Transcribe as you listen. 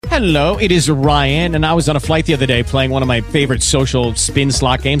Hello, it is Ryan, and I was on a flight the other day playing one of my favorite social spin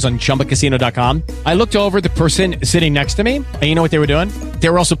slot games on ChumbaCasino.com. I looked over at the person sitting next to me, and you know what they were doing? They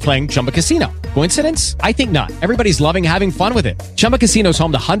were also playing Chumba Casino. Coincidence? I think not. Everybody's loving having fun with it. Chumba Casino is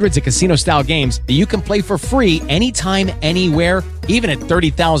home to hundreds of casino-style games that you can play for free anytime, anywhere, even at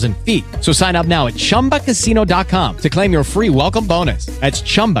 30,000 feet. So sign up now at ChumbaCasino.com to claim your free welcome bonus. That's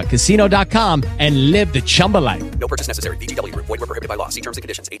ChumbaCasino.com and live the Chumba life. No purchase necessary. VGW. Void where prohibited by law. See terms and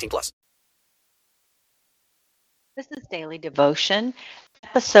conditions. 18+. This is Daily Devotion,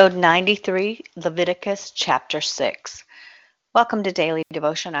 episode 93, Leviticus chapter 6. Welcome to Daily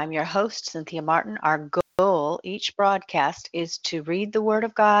Devotion. I'm your host, Cynthia Martin. Our goal each broadcast is to read the Word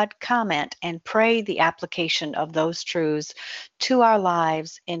of God, comment, and pray the application of those truths to our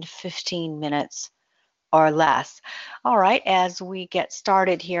lives in 15 minutes or less. All right, as we get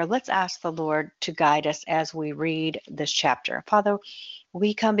started here, let's ask the Lord to guide us as we read this chapter. Father,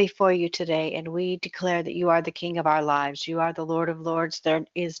 we come before you today and we declare that you are the King of our lives. You are the Lord of Lords. There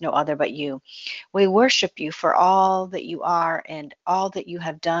is no other but you. We worship you for all that you are and all that you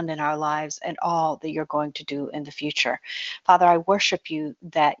have done in our lives and all that you're going to do in the future. Father, I worship you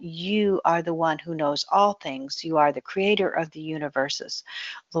that you are the one who knows all things. You are the creator of the universes,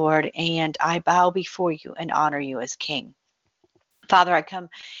 Lord, and I bow before you and honor you as King. Father, I come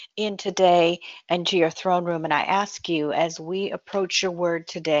in today into your throne room and I ask you, as we approach your word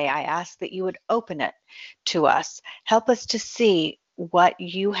today, I ask that you would open it to us. Help us to see what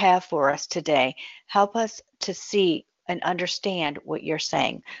you have for us today. Help us to see and understand what you're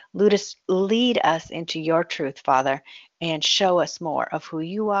saying. Lead us into your truth, Father, and show us more of who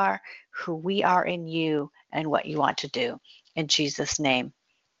you are, who we are in you, and what you want to do. In Jesus' name,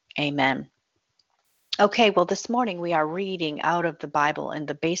 amen. Okay, well, this morning we are reading out of the Bible in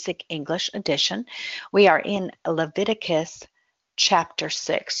the Basic English Edition. We are in Leviticus chapter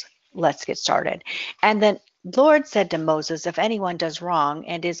 6. Let's get started. And then Lord said to Moses, if anyone does wrong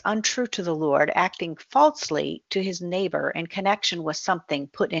and is untrue to the Lord, acting falsely to his neighbor in connection with something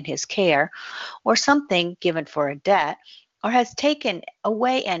put in his care, or something given for a debt, or has taken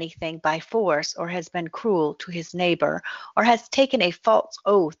away anything by force, or has been cruel to his neighbor, or has taken a false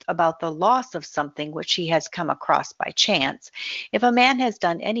oath about the loss of something which he has come across by chance, if a man has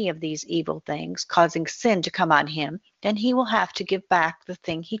done any of these evil things, causing sin to come on him, then he will have to give back the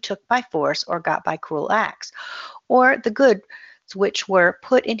thing he took by force or got by cruel acts, or the goods which were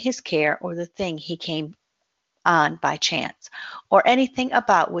put in his care, or the thing he came on by chance, or anything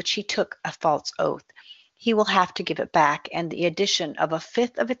about which he took a false oath. He will have to give it back, and the addition of a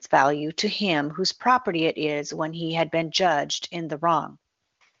fifth of its value to him whose property it is when he had been judged in the wrong.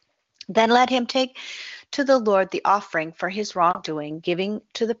 Then let him take to the Lord the offering for his wrongdoing, giving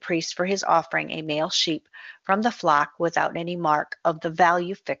to the priest for his offering a male sheep from the flock without any mark of the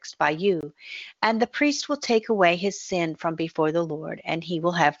value fixed by you. And the priest will take away his sin from before the Lord, and he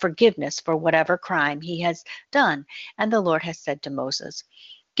will have forgiveness for whatever crime he has done. And the Lord has said to Moses,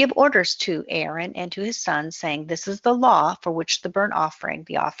 give orders to Aaron and to his sons, saying, this is the law for which the burnt offering,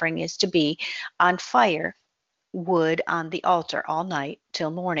 the offering is to be on fire wood on the altar all night till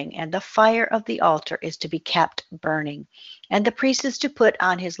morning, and the fire of the altar is to be kept burning. And the priest is to put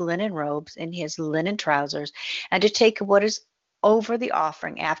on his linen robes and his linen trousers, and to take what is over the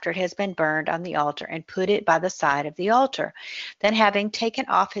offering after it has been burned on the altar, and put it by the side of the altar. Then, having taken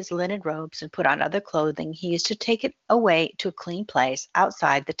off his linen robes and put on other clothing, he is to take it away to a clean place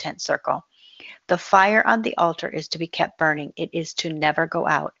outside the tent circle. The fire on the altar is to be kept burning. It is to never go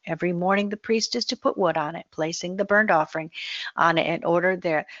out. Every morning the priest is to put wood on it, placing the burnt offering on it in order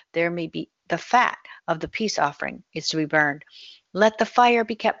there may be the fat of the peace offering is to be burned. Let the fire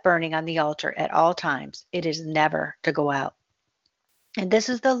be kept burning on the altar at all times. It is never to go out. And this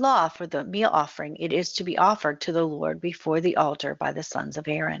is the law for the meal offering. It is to be offered to the Lord before the altar by the sons of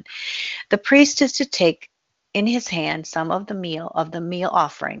Aaron. The priest is to take in his hand some of the meal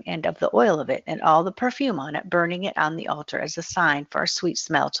offering and of the oil of it and all the perfume on it, burning it on the altar as a sign for a sweet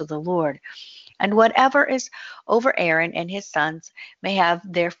smell to the Lord. And whatever is over Aaron and his sons may have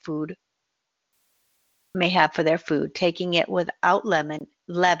for their food, taking it without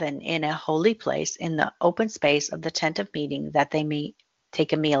leaven in a holy place in the open space of the tent of meeting, that they may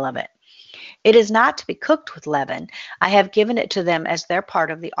take a meal of it. It is not to be cooked with leaven. I have given it to them as their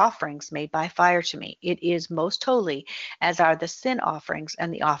part of the offerings made by fire to me. It is most holy, as are the sin offerings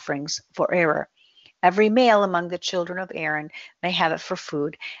and the offerings for error. Every male among the children of Aaron may have it for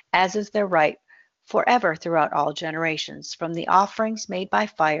food, as is their right forever throughout all generations. From the offerings made by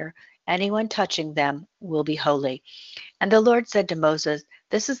fire, anyone touching them will be holy. And the Lord said to Moses,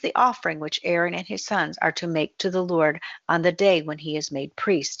 This is the offering which Aaron and his sons are to make to the Lord on the day when he is made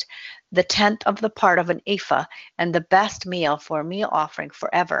priest. The tenth of the part of an ephah, and the best meal for a meal offering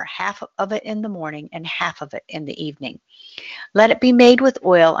forever, half of it in the morning and half of it in the evening. Let it be made with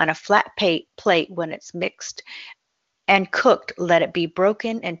oil on a flat plate when it's mixed and cooked. Let it be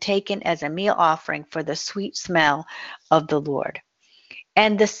broken and taken as a meal offering for the sweet smell of the Lord.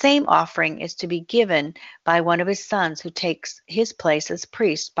 And the same offering is to be given by one of his sons who takes his place as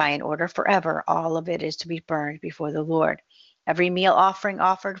priest by an order forever. All of it is to be burned before the Lord. Every meal offering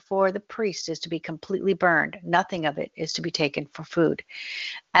offered for the priest is to be completely burned. Nothing of it is to be taken for food.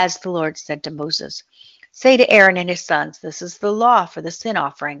 As the Lord said to Moses, say to Aaron and his sons, this is the law for the sin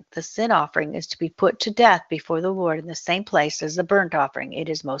offering. The sin offering is to be put to death before the Lord in the same place as the burnt offering. It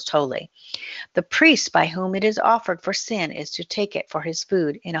is most holy. The priest by whom it is offered for sin is to take it for his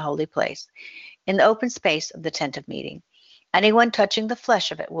food in a holy place, in the open space of the tent of meeting. Anyone touching the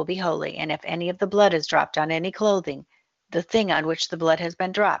flesh of it will be holy, and if any of the blood is dropped on any clothing, the thing on which the blood has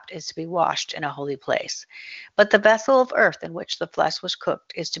been dropped is to be washed in a holy place. But the vessel of earth in which the flesh was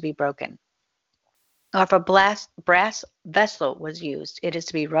cooked is to be broken. Or if a brass vessel was used, it is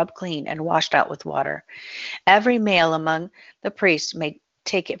to be rubbed clean and washed out with water. Every male among the priests may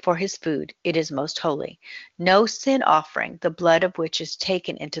take it for his food. It is most holy. No sin offering, the blood of which is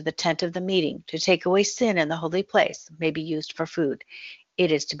taken into the tent of the meeting to take away sin in the holy place, may be used for food.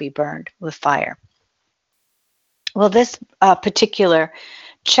 It is to be burned with fire. Well, this particular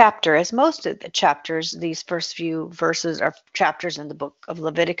chapter, as most of the chapters, these first few verses or chapters in the book of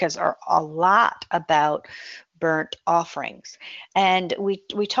Leviticus are a lot about burnt offerings. And we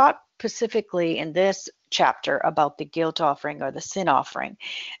talk specifically in this chapter about the guilt offering or the sin offering.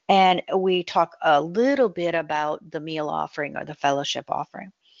 And we talk a little bit about the meal offering or the fellowship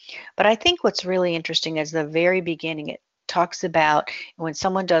offering. But I think what's really interesting is the very beginning. It talks about when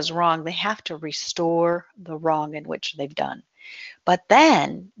someone does wrong, they have to restore the wrong in which they've done. But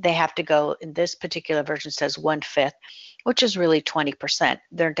then they have to go, in this particular version says 1/5, which is really 20%.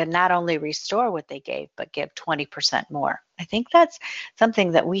 They're to not only restore what they gave, but give 20% more. I think that's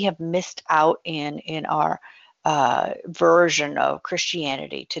something that we have missed out in our version of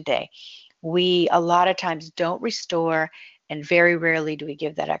Christianity today. We a lot of times don't restore, and very rarely do we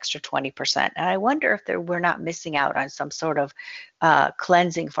give that extra 20%. And I wonder if we're not missing out on some sort of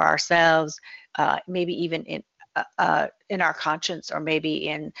cleansing for ourselves, maybe even in our conscience, or maybe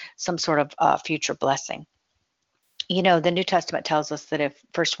in some sort of future blessing. You know, the New Testament tells us that if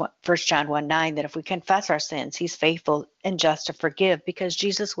First John 1:9, that if we confess our sins, he's faithful and just to forgive, because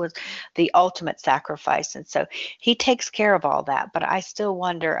Jesus was the ultimate sacrifice. And so he takes care of all that. But I still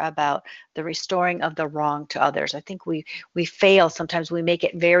wonder about the restoring of the wrong to others. I think we fail. Sometimes we make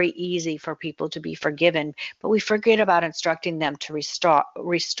it very easy for people to be forgiven, but we forget about instructing them to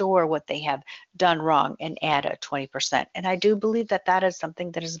restore what they have done wrong and add a 20%. And I do believe that that is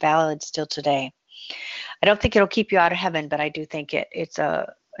something that is valid still today. I don't think it'll keep you out of heaven, but I do think it's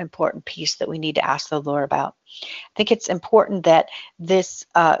a important piece that we need to ask the Lord about. I think it's important that this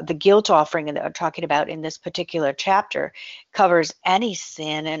the guilt offering that I'm talking about in this particular chapter covers any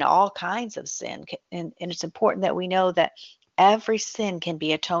sin and all kinds of sin. And it's important that we know that every sin can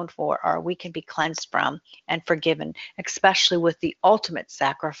be atoned for, or we can be cleansed from and forgiven, especially with the ultimate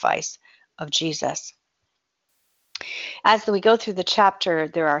sacrifice of Jesus. As we go through the chapter,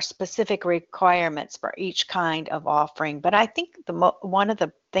 there are specific requirements for each kind of offering. But I think one of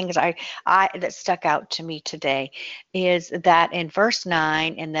the things that stuck out to me today is that in verse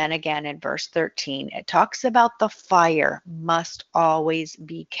 9 and then again in verse 13, it talks about the fire must always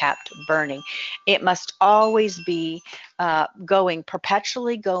be kept burning. It must always be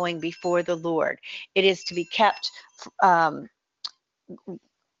perpetually going before the Lord. It is to be kept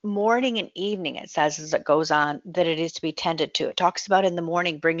morning and evening, it says as it goes on, that it is to be tended to. It talks about in the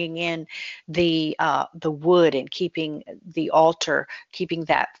morning bringing in the wood and keeping the altar, keeping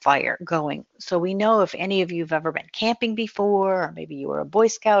that fire going. So we know, if any of you have ever been camping before, or maybe you were a Boy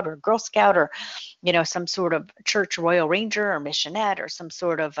Scout or a Girl Scout, or some sort of church Royal Ranger or missionette, or some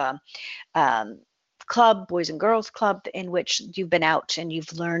sort of club, Boys and Girls Club, in which you've been out and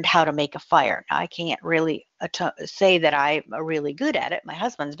you've learned how to make a fire. Now, I can't really say that I'm really good at it. My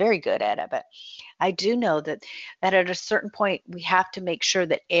husband's very good at it, but I do know that at a certain point we have to make sure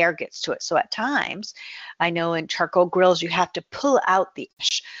that air gets to it. So at times, I know in charcoal grills you have to pull out the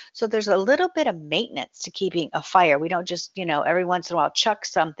ash. So there's a little bit of maintenance to keeping a fire. We don't just, every once in a while chuck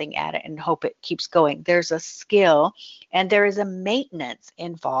something at it and hope it keeps going. There's a skill and there is a maintenance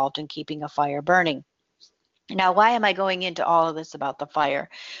involved in keeping a fire burning. Now, why am I going into all of this about the fire?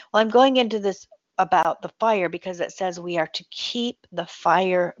 Well, I'm going into this about the fire because it says we are to keep the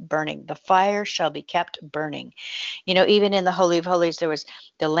fire burning. The fire shall be kept burning. Even in the Holy of Holies,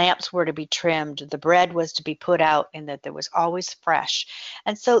 the lamps were to be trimmed, the bread was to be put out, and that there was always fresh.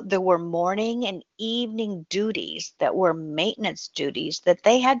 And so there were morning and evening duties that were maintenance duties that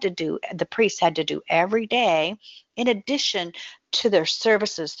they had to do, the priests had to do every day, in addition to their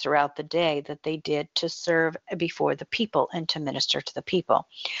services throughout the day that they did to serve before the people and to minister to the people.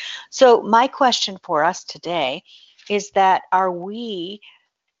 So my question for us today is that are we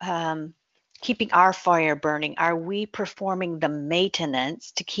keeping our fire burning? Are we performing the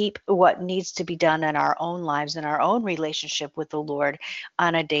maintenance to keep what needs to be done in our own lives, in our own relationship with the Lord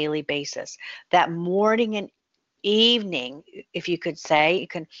on a daily basis? That morning and evening, if you could say, you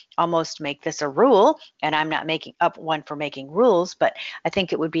can almost make this a rule, and I'm not making up one for making rules, but I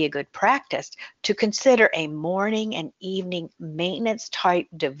think it would be a good practice to consider a morning and evening maintenance type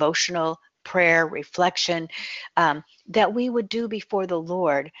devotional prayer reflection that we would do before the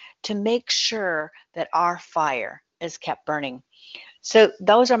Lord to make sure that our fire is kept burning. So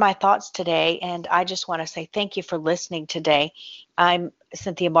those are my thoughts today, and I just want to say thank you for listening today. I'm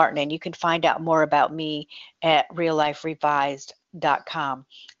Cynthia Martin, and you can find out more about me at realliferevised.com.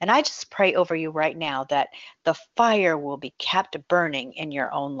 And I just pray over you right now that the fire will be kept burning in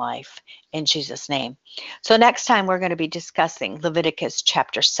your own life in Jesus' name. So next time we're going to be discussing Leviticus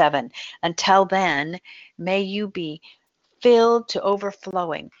chapter 7. Until then, may you be filled to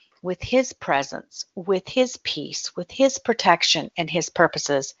overflowing with his presence, with his peace, with his protection and his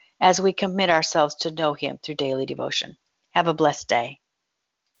purposes as we commit ourselves to know him through daily devotion. Have a blessed day.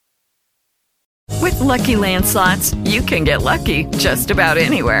 With Lucky Land Slots, you can get lucky just about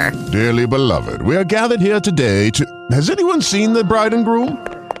anywhere. Dearly beloved, we are gathered here today to... Has anyone seen the bride and groom?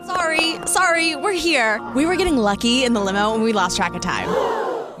 Sorry, we're here. We were getting lucky in the limo and we lost track of time.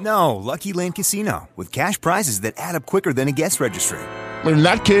 No, Lucky Land Casino, with cash prizes that add up quicker than a guest registry. In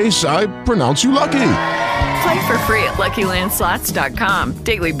that case, I pronounce you lucky. Play for free at LuckyLandSlots.com.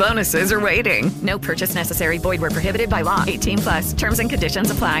 Daily bonuses are waiting. No purchase necessary. Void where prohibited by law. 18+. Terms and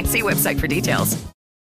conditions apply. See website for details.